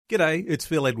G'day, it's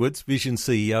Phil Edwards, Vision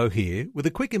CEO here, with a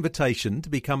quick invitation to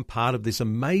become part of this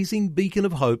amazing beacon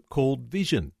of hope called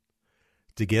Vision.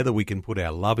 Together we can put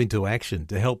our love into action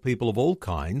to help people of all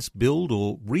kinds build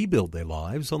or rebuild their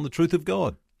lives on the truth of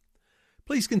God.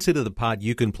 Please consider the part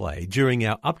you can play during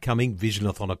our upcoming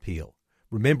Visionathon appeal,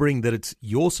 remembering that it's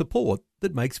your support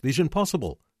that makes Vision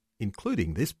possible,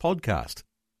 including this podcast.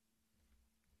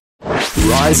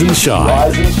 Rise and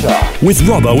Shine with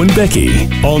Robbo and Becky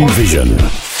on Vision.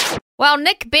 Well,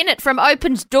 Nick Bennett from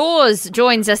Opened Doors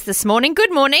joins us this morning.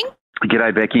 Good morning.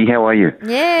 G'day, Becky. How are you?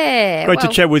 Yeah. Great to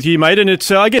chat with you, mate. And it's,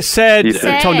 I guess, sad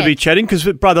time to be chatting because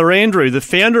Brother Andrew, the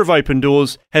founder of Open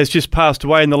Doors, has just passed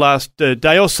away in the last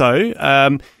day or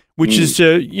so, which is,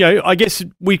 I guess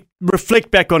we reflect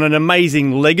back on an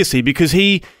amazing legacy because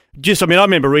he just, I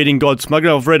remember reading God's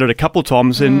Smuggler. I've read it a couple of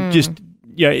times and just,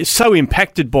 so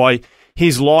impacted by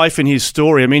his life and his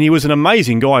story. He was an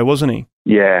amazing guy, wasn't he?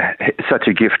 Yeah, such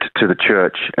a gift to the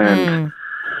church. And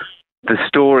the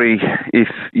story, if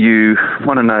you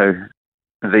want to know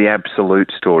the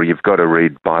absolute story, you've got to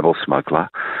read Bible Smuggler.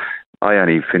 I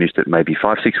only finished it maybe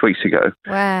 5-6 weeks ago.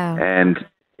 Wow. And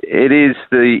it is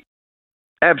the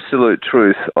absolute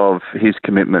truth of his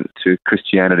commitment to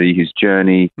Christianity, his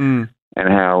journey, and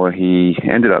how he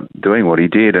ended up doing what he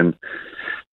did. And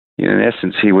in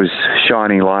essence, he was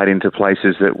shining light into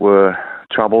places that were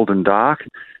troubled and dark.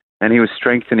 And he was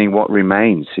strengthening what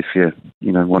remains. If you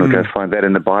want to go find that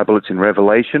in the Bible, it's in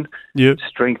Revelation. Yep.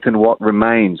 Strengthen what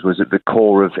remains was at the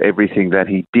core of everything that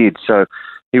he did. So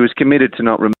he was committed to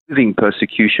not removing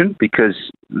persecution because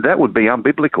that would be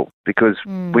unbiblical. Because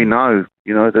we know,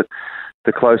 that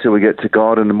the closer we get to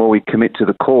God and the more we commit to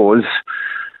the cause,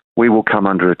 we will come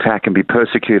under attack and be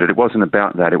persecuted. It wasn't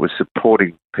about that. It was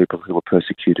supporting people who were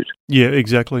persecuted. Yeah,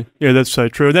 exactly. Yeah, that's so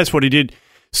true. And that's what he did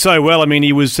so well.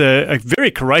 He was a very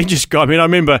courageous guy. I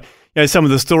remember some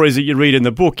of the stories that you read in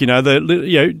the book.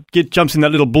 Jumps in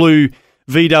that little blue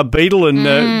VW Beetle and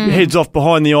heads off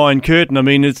behind the Iron Curtain.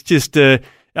 It's just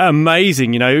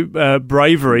amazing.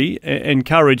 Bravery and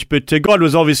courage. But God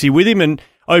was obviously with him and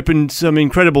opened some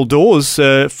incredible doors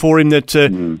for him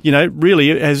that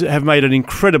really have made an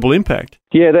incredible impact.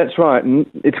 Yeah, that's right. And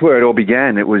it's where it all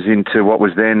began. It was into what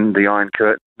was then the Iron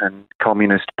Curtain and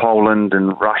communist Poland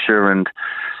and Russia, and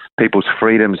people's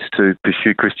freedoms to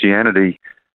pursue Christianity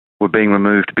were being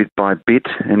removed bit by bit,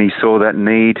 and he saw that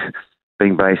need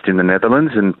being based in the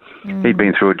Netherlands, and he'd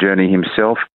been through a journey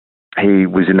himself. He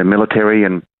was in the military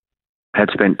and had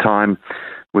spent time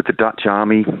with the Dutch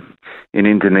army in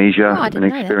Indonesia and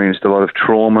experienced a lot of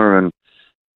trauma, and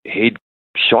he'd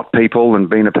shot people and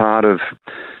been a part of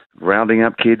rounding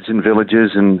up kids in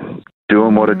villages and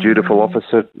doing what a dutiful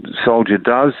soldier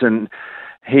does. And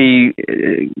he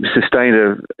sustained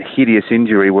a hideous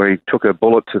injury where he took a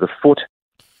bullet to the foot,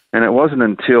 and it wasn't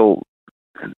until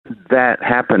that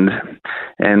happened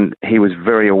and he was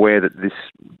very aware that this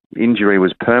injury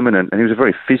was permanent, and he was a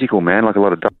very physical man, like a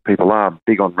lot of Dutch people are,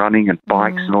 big on running and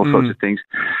bikes and all sorts of things,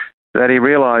 that he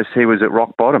realised he was at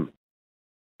rock bottom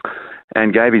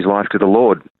and gave his life to the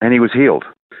Lord, and he was healed.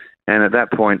 And at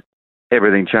that point,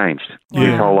 everything changed.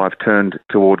 His whole life turned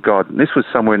toward God. And this was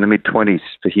somewhere in the mid-20s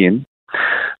for him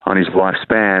on his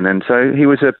lifespan. And so he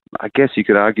was, I guess you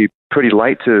could argue, pretty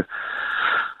late to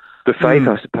the faith,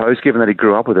 I suppose, given that he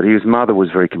grew up with it. His mother was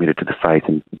very committed to the faith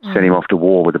and sent him off to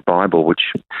war with the Bible,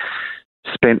 which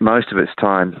spent most of its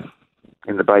time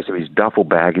in the base of his duffel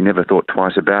bag. He never thought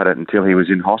twice about it until he was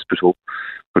in hospital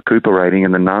recuperating,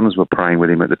 and the nuns were praying with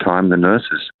him at the time, the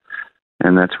nurses.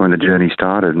 And that's when the journey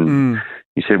started. And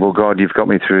he said, well, God, you've got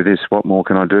me through this. What more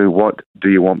can I do? What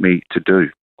do you want me to do?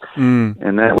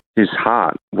 And that was his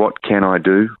heart. What can I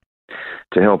do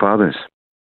to help others?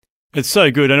 It's so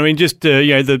good. And just,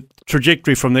 the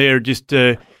trajectory from there just,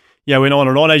 went on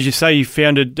and on. As you say, you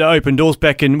founded Open Doors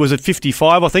back in, was it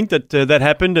 55, I think, that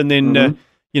happened? And then,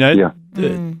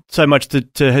 so much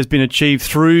that has been achieved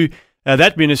through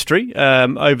that ministry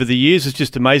over the years is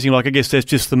just amazing. I guess that's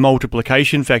just the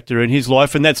multiplication factor in his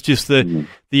life, and that's just the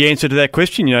answer to that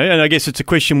question, And I guess it's a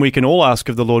question we can all ask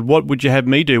of the Lord. What would you have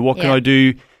me do? What can I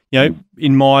do,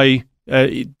 in my,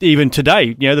 even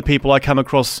today, the people I come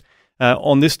across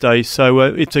on this day. So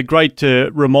it's a great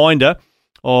reminder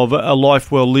of a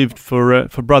life well lived for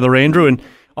Brother Andrew. And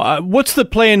what's the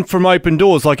plan from Open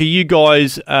Doors? Are you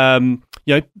guys,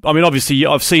 obviously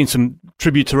I've seen some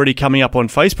tributes already coming up on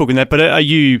Facebook and that, but are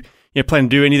you planning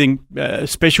to do anything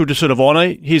special to sort of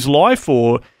honour his life,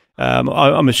 or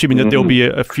I'm assuming that there'll be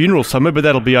a funeral somewhere, but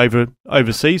that'll be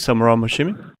overseas somewhere, I'm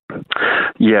assuming?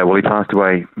 Yeah, well, he passed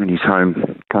away in his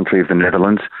home country of the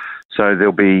Netherlands, So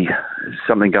there'll be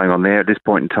something going on there. At this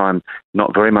point in time,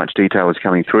 not very much detail is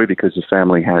coming through because the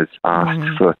family has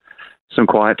asked for some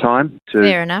quiet time to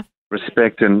Fair enough.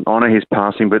 respect and honour his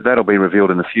passing, but that'll be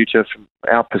revealed in the future. From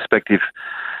our perspective,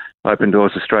 Open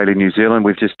Doors Australia, New Zealand,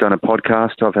 we've just done a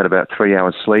podcast. I've had about 3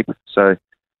 hours sleep, so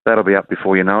that'll be up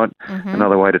before you know it.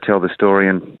 Another way to tell the story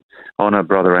and honour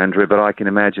Brother Andrew, but I can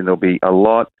imagine there'll be a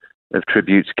lot of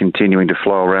tributes continuing to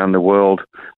flow around the world.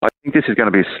 I think this is going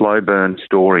to be a slow burn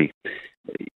story.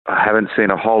 I haven't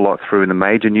seen a whole lot through in the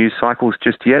major news cycles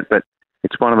just yet, but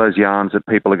it's one of those yarns that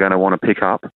people are going to want to pick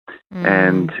up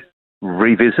and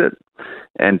revisit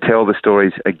and tell the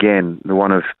stories again. The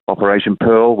one of Operation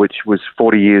Pearl, which was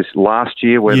 40 years last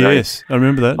year, where I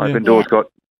remember that. Open Doors got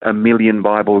 1 million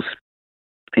Bibles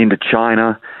into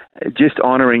China, just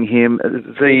honouring him.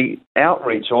 The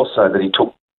outreach also that he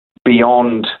took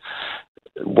beyond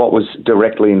what was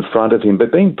directly in front of him,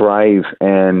 but being brave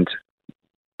and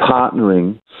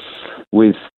partnering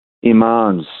with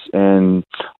imams and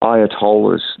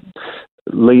ayatollahs,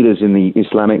 leaders in the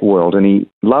Islamic world. And he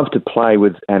loved to play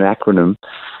with an acronym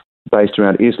based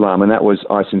around Islam, and that was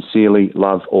I sincerely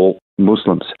love all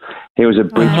Muslims. He was a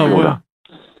bridge builder.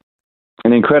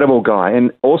 An incredible guy.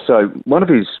 And also, one of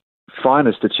his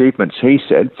finest achievements, he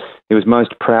said, he was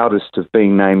most proudest of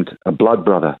being named a blood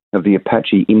brother of the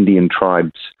Apache Indian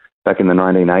tribes back in the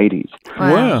 1980s.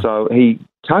 Wow. So he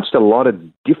touched a lot of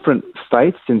different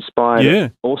faiths,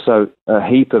 inspired also a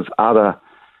heap of other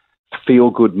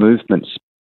feel-good movements.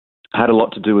 Had a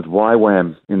lot to do with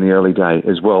YWAM in the early day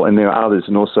as well, and there are others,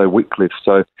 and also Wycliffe.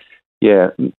 So,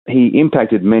 he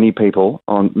impacted many people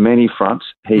on many fronts.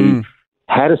 He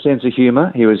had a sense of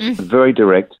humour. He was very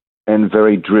direct and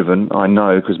very driven, I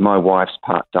know, because my wife's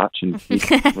part Dutch, and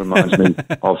it reminds me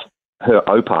of her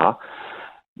opa.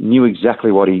 Knew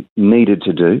exactly what he needed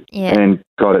to do and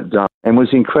got it done, and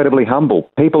was incredibly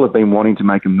humble. People have been wanting to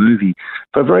make a movie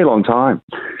for a very long time.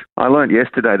 I learned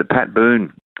yesterday that Pat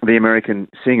Boone, the American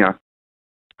singer,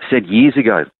 said years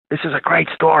ago, this is a great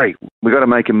story. We've got to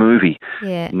make a movie.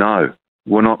 No,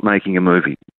 we're not making a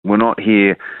movie. We're not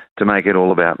here to make it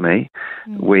all about me.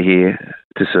 We're here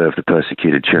to serve the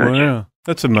persecuted church. Wow,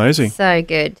 that's amazing. So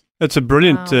good. That's a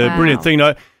brilliant thing.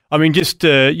 I mean, just,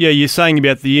 you're saying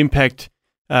about the impact,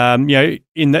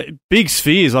 in the big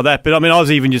spheres like that. But, I mean, I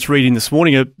was even just reading this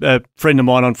morning, a friend of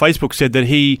mine on Facebook said that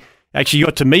he actually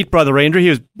got to meet Brother Andrew. He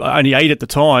was only 8 at the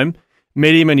time,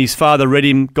 met him, and his father read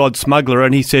him God's Smuggler,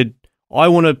 and he said, I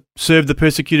want to serve the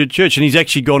persecuted church. And he's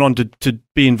actually gone on to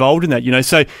be involved in that,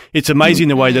 So it's amazing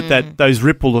the way that those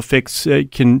ripple effects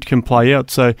can play out.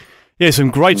 So, some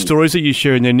great stories that you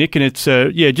share in there, Nick, and it's,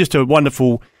 just a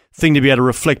wonderful thing to be able to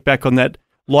reflect back on that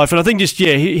life. And I think just,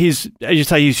 his, as you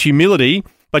say, his humility,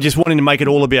 but just wanting to make it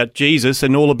all about Jesus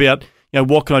and all about,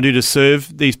 what can I do to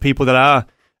serve these people that are,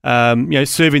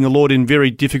 serving the Lord in very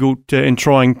difficult and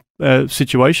trying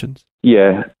situations.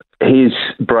 Yeah, his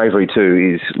bravery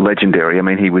too is legendary. I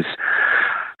mean, he was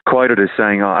quoted as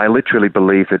saying, I literally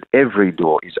believe that every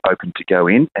door is open to go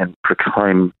in and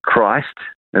proclaim Christ,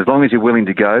 as long as you're willing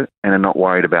to go and are not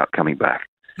worried about coming back.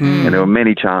 And there were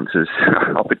many chances,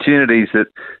 opportunities that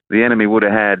the enemy would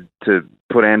have had to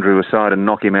put Andrew aside and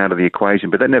knock him out of the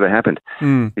equation, but that never happened.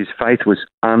 His faith was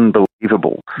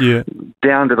unbelievable.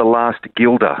 Down to the last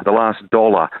guilder, the last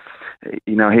dollar.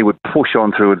 He would push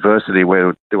on through adversity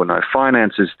where there were no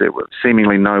finances, there were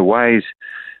seemingly no ways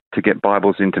to get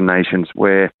Bibles into nations,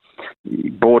 where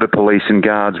border police and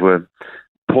guards were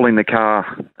pulling the car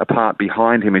apart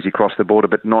behind him as he crossed the border,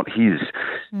 but not his.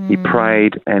 He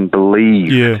prayed and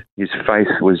believed. His faith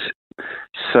was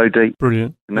so deep.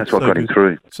 Brilliant. And that's what got him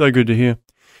through. So good to hear.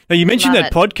 Now, you mentioned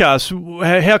that podcast.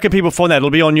 How can people find that? It'll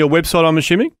be on your website, I'm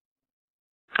assuming?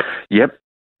 Yep.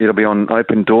 It'll be on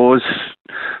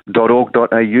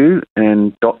opendoors.org.au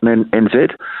and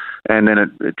 .nz, and then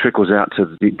it trickles out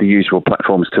to the usual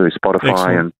platforms too,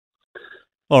 Spotify and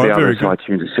all right, very good.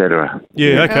 iTunes, etc.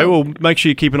 Yeah, okay. Well, make sure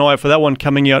you keep an eye out for that one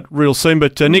coming out real soon.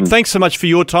 But Nick, thanks so much for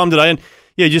your time today, and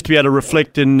just to be able to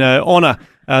reflect and honour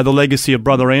the legacy of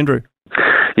Brother Andrew.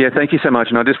 Yeah, thank you so much.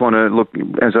 And I just want to look,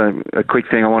 as a quick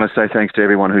thing, I want to say thanks to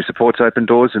everyone who supports Open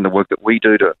Doors and the work that we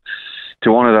do to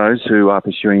honour those who are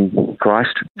pursuing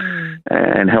Christ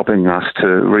and helping us to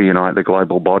reunite the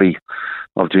global body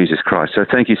of Jesus Christ. So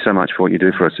thank you so much for what you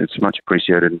do for us. It's much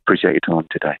appreciated, and appreciate your time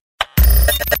today.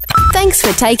 Thanks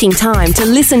for taking time to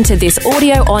listen to this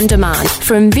audio on demand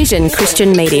from Vision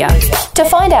Christian Media. To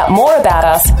find out more about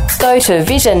us, go to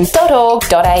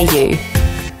vision.org.au.